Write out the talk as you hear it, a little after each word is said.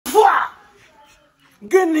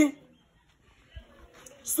Guinea.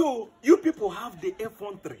 So you people have the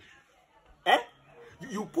effrontery. Eh?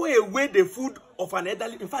 You pour away the food of an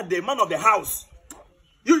elderly, in fact, the man of the house.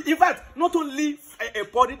 You, in fact, not only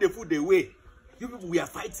pouring the food away, you people were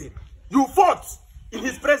fighting. You fought in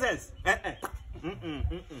his presence. I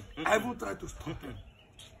even tried to stop them.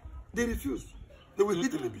 They refused. They were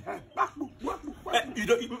literally behind.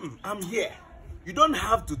 I'm here. You don't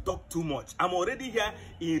have to talk too much. I'm already here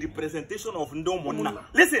in representation of Ndomona.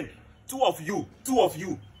 Listen, two of you.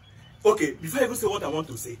 Okay, before I even say what I want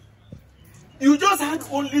to say, you just had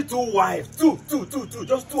only 2 wives. Two,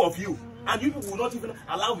 just 2 of you. And you will not even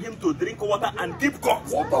allow him to drink water and keep cup.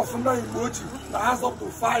 Water from that emoji that has up to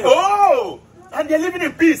 5. Oh! And they're living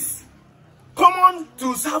in peace. Come on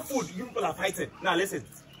to serve food. You people are fighting. Now listen.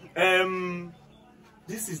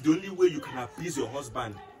 This is the only way you can appease your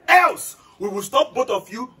husband. Else, we will stop both of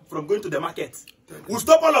you from going to the market. We'll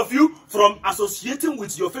stop all of you from associating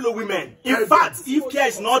with your fellow women. In fact, if care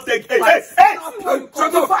is not taken... Hey!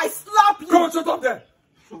 Shut up! I slap you! Come on, shut up there!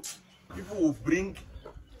 People will bring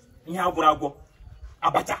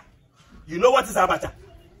abacha. You know what is abacha?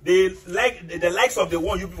 The likes of the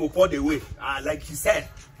one you people poured away. Like he said.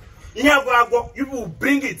 You people will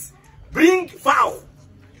bring it. Bring fowl.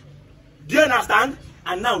 Do you understand?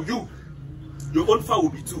 And now your own fowl will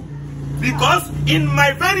be 2. Because in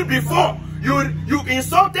my very before, you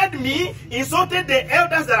insulted me, insulted the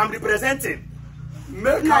elders that I'm representing.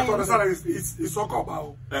 Make her understand it's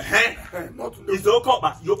Okoba. It's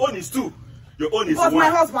Okoba. Your own is 2. Your own is 1. My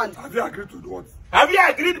husband. Have you agreed to do what? Have you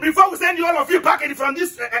agreed before we send you all of you back from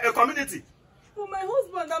this community? But my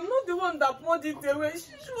husband, I'm not the one that poured it away.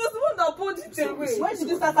 She was the one that poured it away. Why did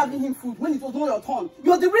you start serving him food when it was not your turn?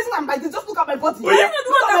 You're the reason I'm biting. Just look at my body. Oh, yeah. Are you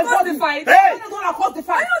the one that caused the fight? Hey! You're the one that caused the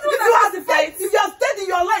fight. Are you the one that caused the fight? If you have stayed in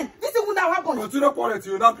your line, this thing wouldn't have happened. Continue pouring it,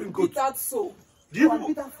 you will not bring goat. That's so. Do you I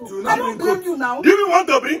not don't bring blame you now. Do you want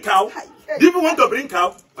to bring cow? Do you want to bring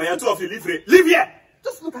cow? Or you 2 of you live here.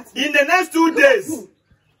 Just look at me. In the next 2 days.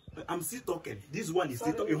 I'm still talking. This one is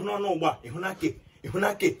still talking.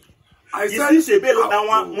 I said I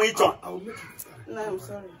will make it. No, I'm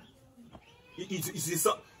sorry.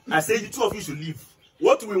 I said the 2 of you should leave.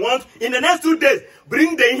 What we want in the next 2 days,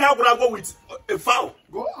 bring the Ihabrago with a fowl.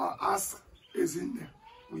 Go and ask is in there.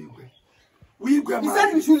 We go. He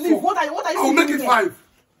said we should leave. What are you I will make it 5.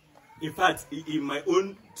 In fact, in my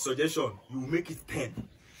own suggestion, you will make it 10.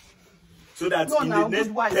 So that no, in now, the next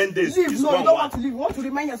 10 days, leave. No, you don't want to leave. You want to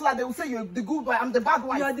remain here so that they will say you're the good boy. I'm the bad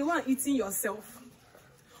one. You are the one eating yourself.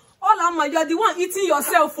 All Amma, you are the one eating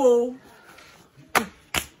yourself, oh.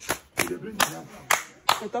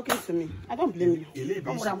 You're talking to me. I don't blame you.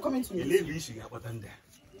 Come on, I'm coming to you.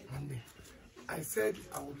 I said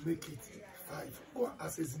I will make it 5. Go and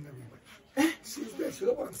ask his name. She's there. She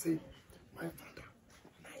don't want to say my father.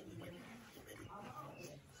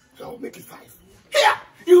 So I will make it 5. Here!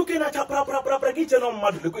 You cannot even do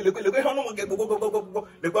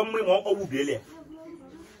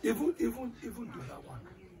that one.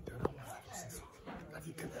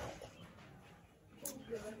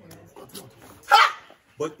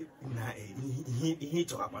 But he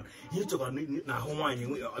talk about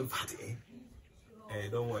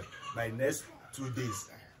don't worry. By next 2 days,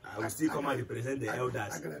 I will still come and represent the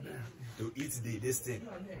elders to eat this thing.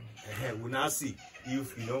 We'll now see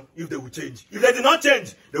if if they will change. If they did not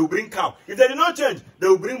change, they will bring cow. If they did not change, they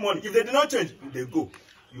will bring money. If they did not change, they go.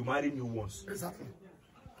 You marry new ones. Exactly.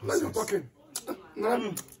 Now you're talking.